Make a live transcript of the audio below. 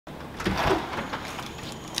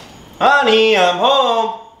Honey, I'm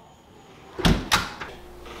home.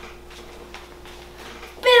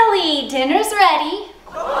 Billy, dinner's ready.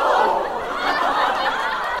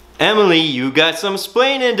 Emily, you got some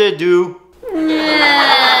splaining to do.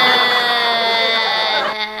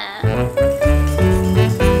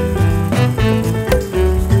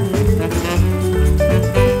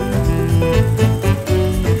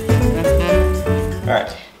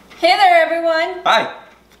 Alright. Hey there, everyone. Hi.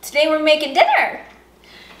 Today we're making dinner.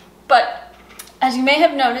 But as you may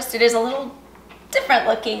have noticed, it is a little different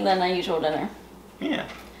looking than a usual dinner. Yeah.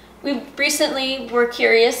 We recently were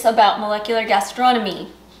curious about molecular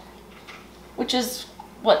gastronomy, which is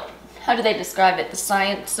what, how do they describe it? The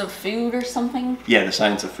science of food or something? Yeah, the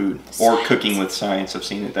science of food. Or cooking with science. I've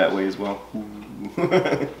seen it that way as well.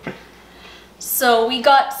 So we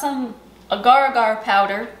got some Agar Agar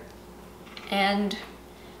powder and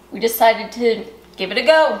we decided to give it a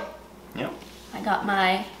go. Yep. I got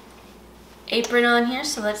my apron on here,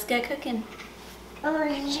 so let's get cooking.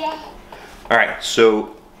 Alright,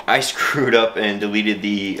 so I screwed up and deleted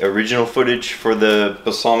the original footage for the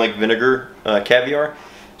balsamic vinegar caviar.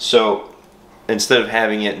 So instead of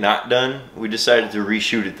having it not done, we decided to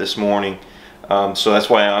reshoot it this morning. So that's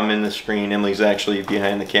why I'm in the screen. Emily's actually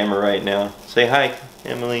behind the camera right now. Say hi,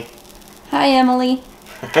 Emily. Hi, Emily.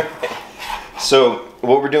 So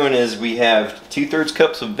what we're doing is we have 2/3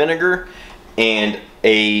 cups of vinegar and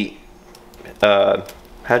a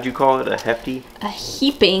how'd you call it? A hefty? A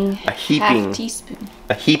heaping half teaspoon.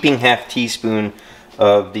 A heaping half teaspoon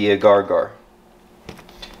of the Agar Agar.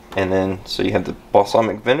 And then, so you have the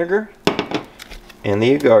balsamic vinegar and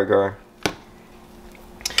the Agar Agar.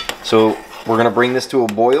 So we're gonna bring this to a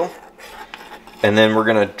boil, and then we're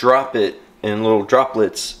gonna drop it in little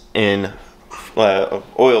droplets in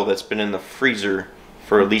oil that's been in the freezer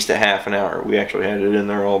for at least a half an hour. We actually had it in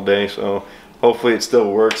there all day, so hopefully it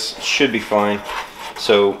still works. Should be fine.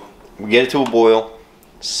 So we get it to a boil,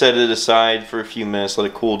 set it aside for a few minutes, let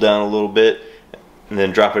it cool down a little bit, and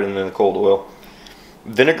then drop it into the cold oil.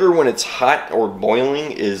 Vinegar, when it's hot or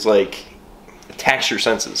boiling, is like, attacks your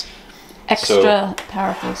senses. Extra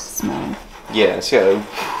powerful smell. Yeah, it's got a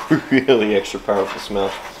really extra powerful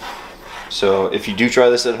smell. So if you do try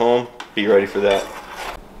this at home, be ready for that.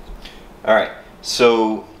 Alright,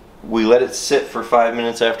 so we let it sit for 5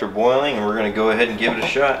 minutes after boiling, and we're going to go ahead and give it a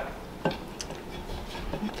shot.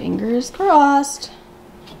 Fingers crossed.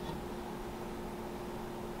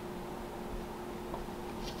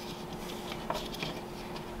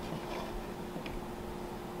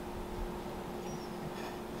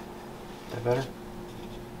 Is that better? A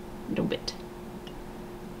little bit.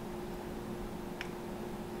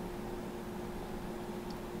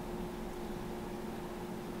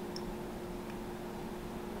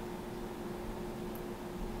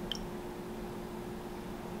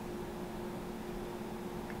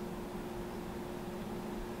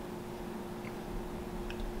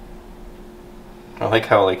 I like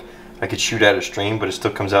how I could shoot out a stream, but it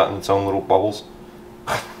still comes out in its own little bubbles.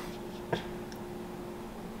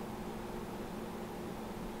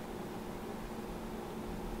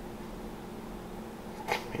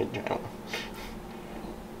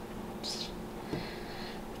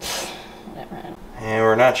 And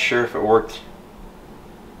we're not sure if it worked.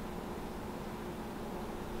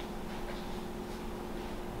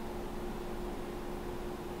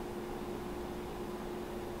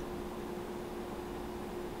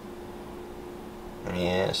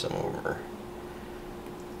 Yeah, some over.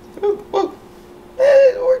 Ooh, whoa.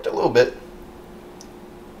 It worked a little bit.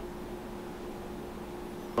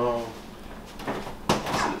 Oh,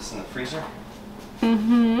 is this in the freezer?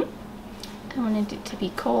 Mm-hmm. I wanted it to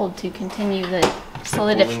be cold to continue the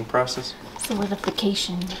Cooling process.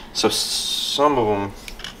 solidification. So some of them.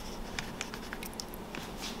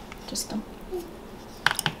 Just them. Yeah,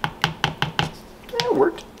 it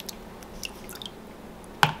worked.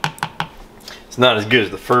 It's not as good as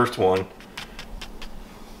the first one.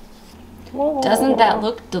 Doesn't that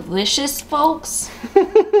look delicious, folks?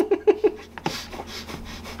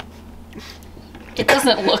 It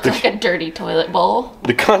doesn't look like a dirty toilet bowl.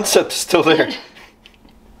 The concept is still there.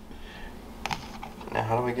 Now,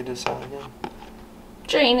 how do we get this out again?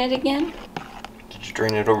 Drain it again. Did you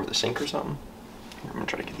drain it over the sink or something? I'm gonna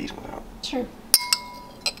try to get these without. Sure.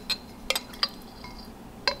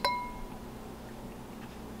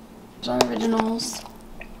 Those are originals.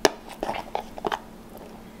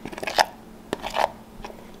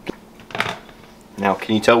 Now,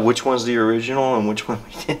 can you tell which one's the original and which one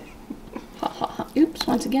we did? Ha ha ha. Oops,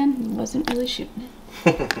 once again, wasn't really shooting it.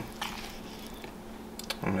 I'm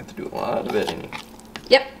gonna have to do a lot of editing.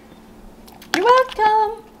 Yep. You're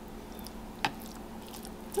welcome.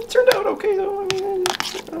 out okay though.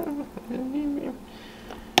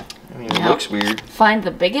 I mean, it looks weird. Find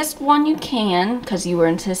the biggest one you can, because you were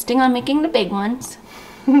insisting on making the big ones.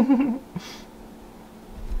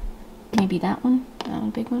 Maybe that one? That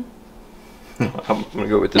one, big one? I'm gonna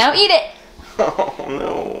go with this. Now one. eat it!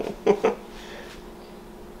 Oh no.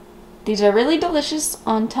 These are really delicious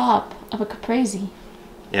on top of a Caprese.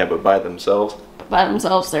 Yeah, but by themselves. By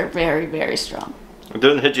themselves, they're very, very strong. It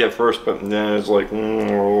doesn't hit you at first, but then it's like,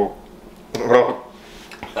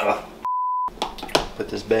 Put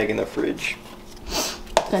this bag in the fridge.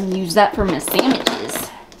 Gonna use that for my sandwiches.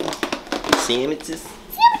 Sandwiches?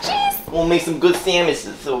 Sandwiches! We'll make some good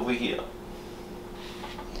sandwiches over here.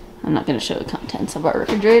 I'm not gonna show the contents of our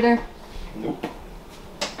refrigerator. Nope.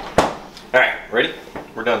 Alright, ready?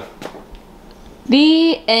 We're done.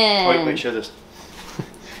 The end. Wait, show this.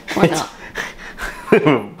 Why not?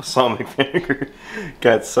 Balsamic vinegar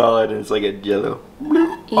got solid and it's like a jell-o.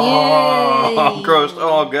 Yay. Oh, gross.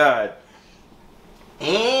 Oh, God.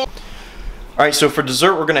 Alright, so for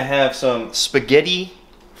dessert, we're going to have some spaghetti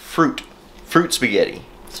fruit spaghetti.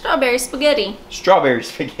 Strawberry spaghetti. Strawberry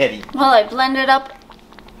spaghetti. Well, I blended up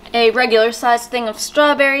a regular sized thing of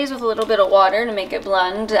strawberries with a little bit of water to make it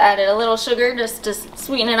blend. Added a little sugar just to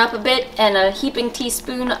sweeten it up a bit, and a heaping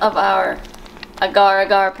teaspoon of our Agar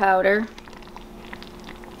Agar Powder.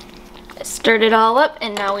 Stirred it all up,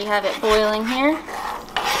 and now we have it boiling here.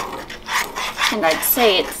 And I'd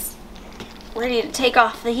say it's ready to take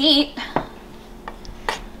off the heat. I'm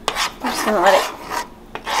just gonna let it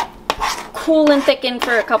cool and thicken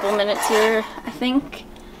for a couple minutes here, I think.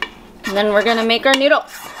 And then we're gonna make our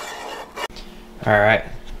noodles. Alright.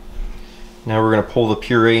 Now we're going to pull the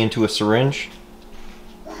puree into a syringe.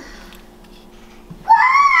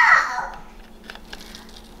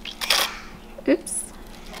 Oops.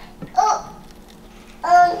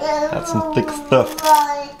 That's some thick stuff.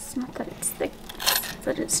 It's not that it's thick, it's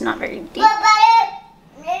that it's not very deep.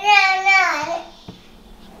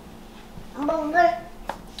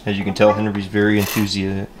 As you can tell, Henry's very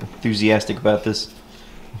enthusiastic about this.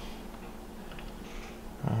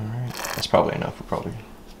 Alright, that's probably enough. We probably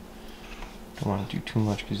don't want to do too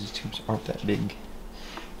much because these tubes aren't that big.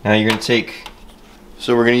 Now you're going to take,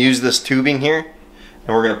 so we're going to use this tubing here,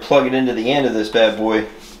 and we're going to plug it into the end of this bad boy.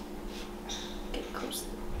 Get close.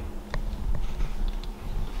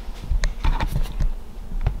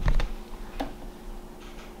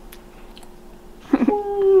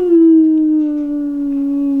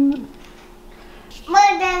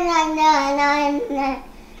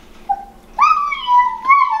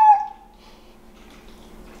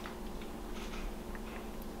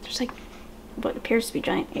 There's like what appears to be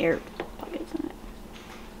giant air pockets in it.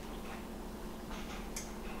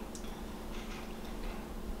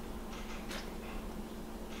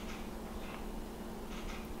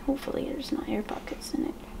 Hopefully there's not air pockets in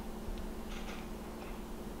it.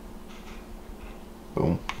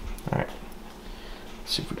 Boom. Alright.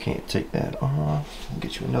 Let's see if we can't take that off. I'll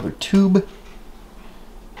get you another tube.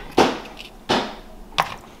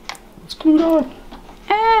 It's glued on.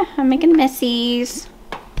 Ah, I'm making messies.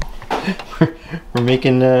 We're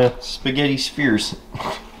making spaghetti spheres.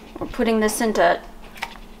 We're putting this into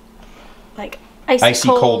like icy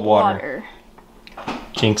cold water.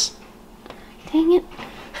 Jinx. Dang it.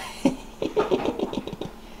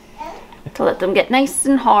 To let them get nice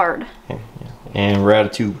and hard. Yeah. And we're out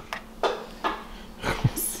of tube.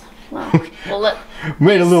 Well, we'll let...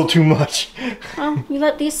 Made a little too much. Well, you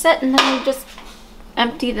let these set and then you just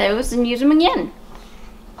empty those and use them again.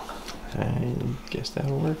 I guess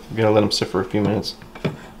that'll work. We gotta let them sit for a few minutes.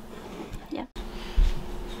 Yeah.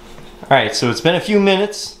 Alright, so it's been a few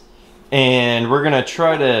minutes, and we're gonna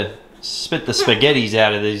try to spit the spaghettis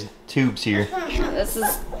out of these tubes here. This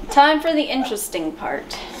is time for the interesting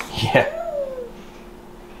part. Yeah.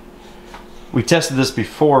 We tested this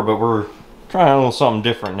before, but we're trying a little something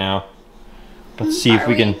different now. Let's see if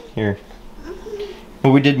we can, here.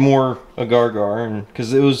 Well, we did more Agar Agar, and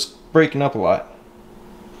because it was breaking up a lot.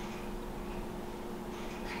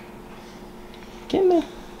 Come on.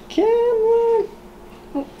 Oh,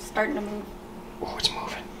 it's starting to move. Oh, it's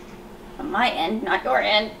moving. On my end, not your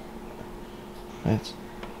end. That's...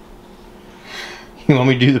 You want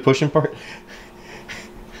me to do the pushing part?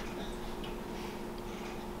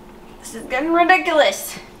 This is getting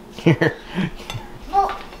ridiculous. Here.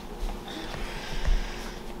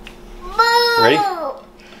 Ready?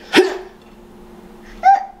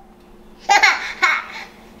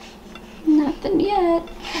 Nothing yet.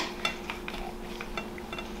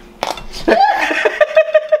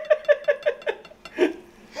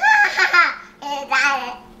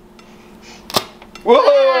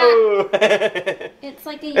 Whoa! It's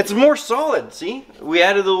like a... It's more solid, see? We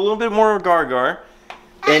added a little bit more Agar Agar,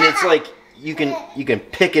 and it's like you can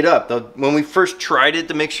pick it up. When we first tried it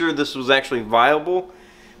to make sure this was actually viable,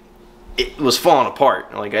 it was falling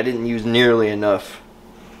apart. Like I didn't use nearly enough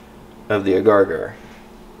of the Agar Agar.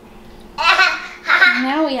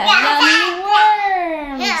 Now we have yummy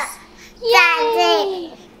worms.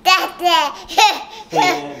 Yay!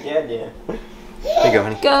 Yeah. There you go,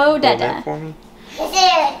 honey. Go, Hold Dada. that for me.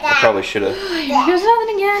 I probably should have. Here goes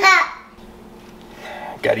nothing again.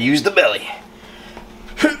 Gotta use the belly.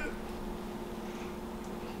 Seems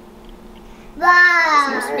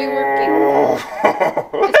to be working.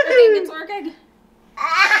 It's working.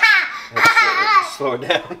 Slow it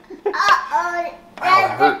down.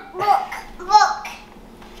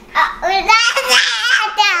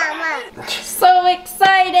 So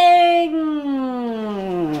exciting!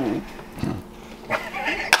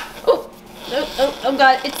 Oh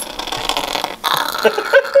god, it's...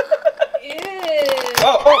 Ew.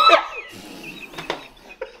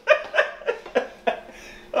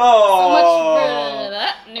 So much for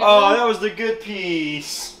that noodle. Oh, that was the good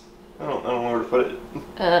piece. I don't know where to put it.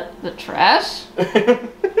 The trash?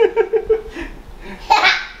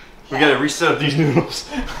 We gotta reset up these noodles.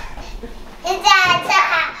 I'm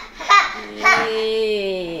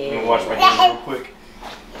gonna wash my hands real quick.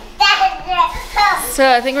 So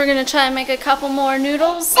I think we're gonna try and make a couple more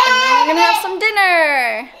noodles, and then we're gonna have some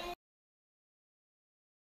dinner.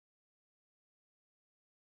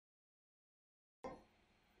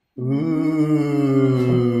 Ooh.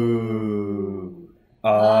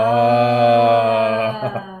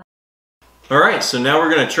 Alright, so now we're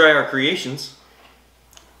gonna try our creations.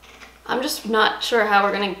 I'm just not sure how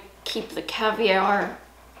we're gonna keep the caviar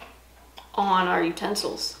on our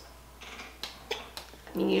utensils.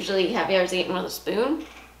 I mean, usually caviar is eaten with a spoon,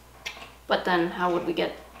 but then how would we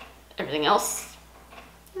get everything else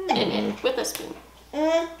in it with a spoon?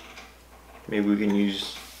 Maybe we can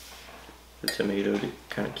use the tomato to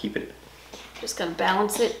kind of keep it. Just gotta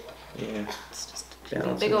balance it. Yeah. It's just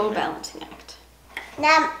a big old balancing act.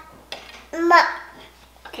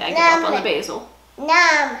 Okay, I give up on the basil.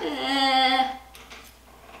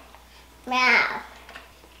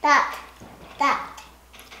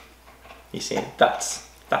 He's saying that's.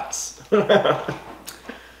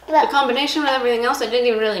 The combination with everything else, I didn't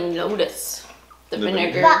even really notice the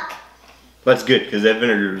vinegar. That's good because that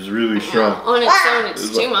vinegar is really strong. On its own, it's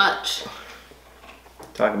too much.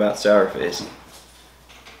 Talk about sour face.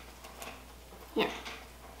 Here.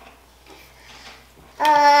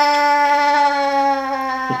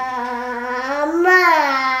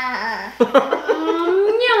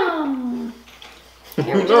 Yum.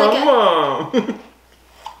 Here, would you like it?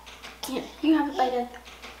 Here, you have a bite of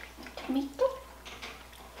tomato.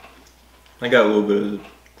 I got a little bit of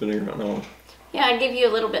vinegar on that one. Yeah, I'd give you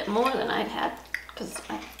a little bit more than I'd had because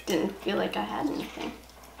I didn't feel like I had anything.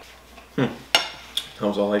 That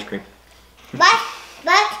was all ice cream.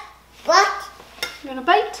 You want a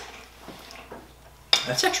bite?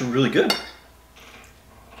 That's actually really good.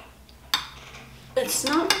 It's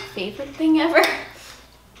not my favorite thing ever.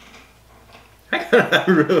 I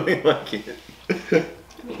really like it. I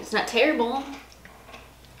mean, it's not terrible.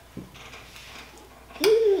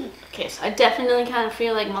 Okay, so I definitely kind of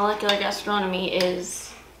feel like molecular gastronomy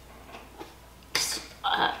is just,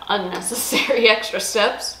 unnecessary extra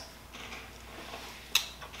steps.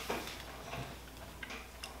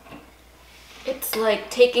 It's like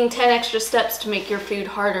taking 10 extra steps to make your food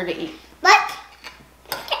harder to eat.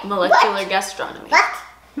 Molecular gastronomy.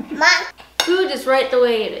 Food is right the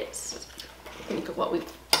way it is. Think of what we've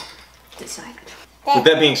decided. With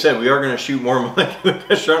that being said, we are going to shoot more molecular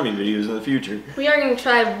gastronomy videos in the future. We are going to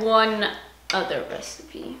try one other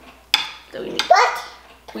recipe that we need.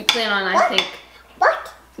 We plan on, I think,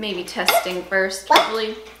 maybe testing first,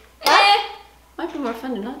 probably. Might be more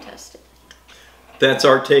fun to not test it. That's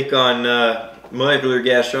our take on molecular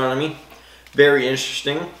gastronomy. Very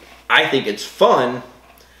interesting. I think it's fun,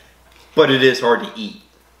 but it is hard to eat.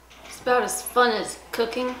 It's about as fun as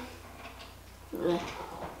cooking. I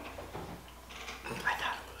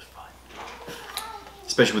thought it was fun.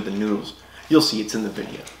 Especially with the noodles. You'll see it's in the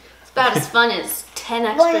video. It's about as fun as 10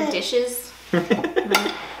 extra dishes.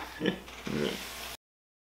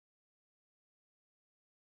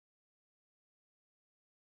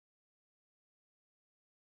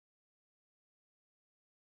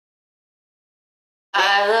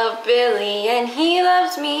 I love love Billy and he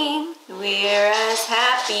loves me. We're as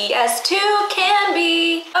happy as two can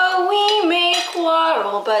be. Oh, we may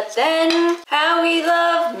quarrel, but then how we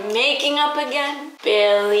love making up again.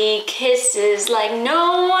 Billy kisses like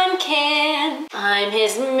no one can. I'm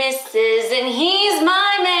his missus and he's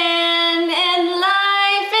my man. And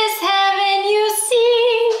life is heaven, you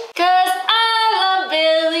see. 'Cause I love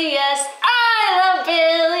Billy, yes, I love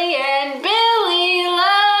Billy, and Billy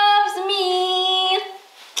loves me.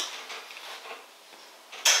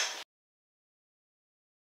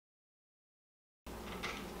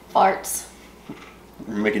 Farts.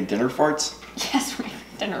 We're making dinner farts? Yes, we're making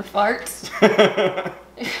dinner farts.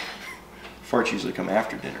 Farts usually come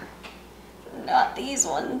after dinner. Not these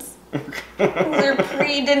ones. They're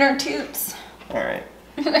pre-dinner toots. Alright.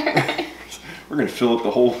 We're gonna fill up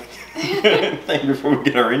the whole thing before we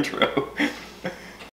get our intro.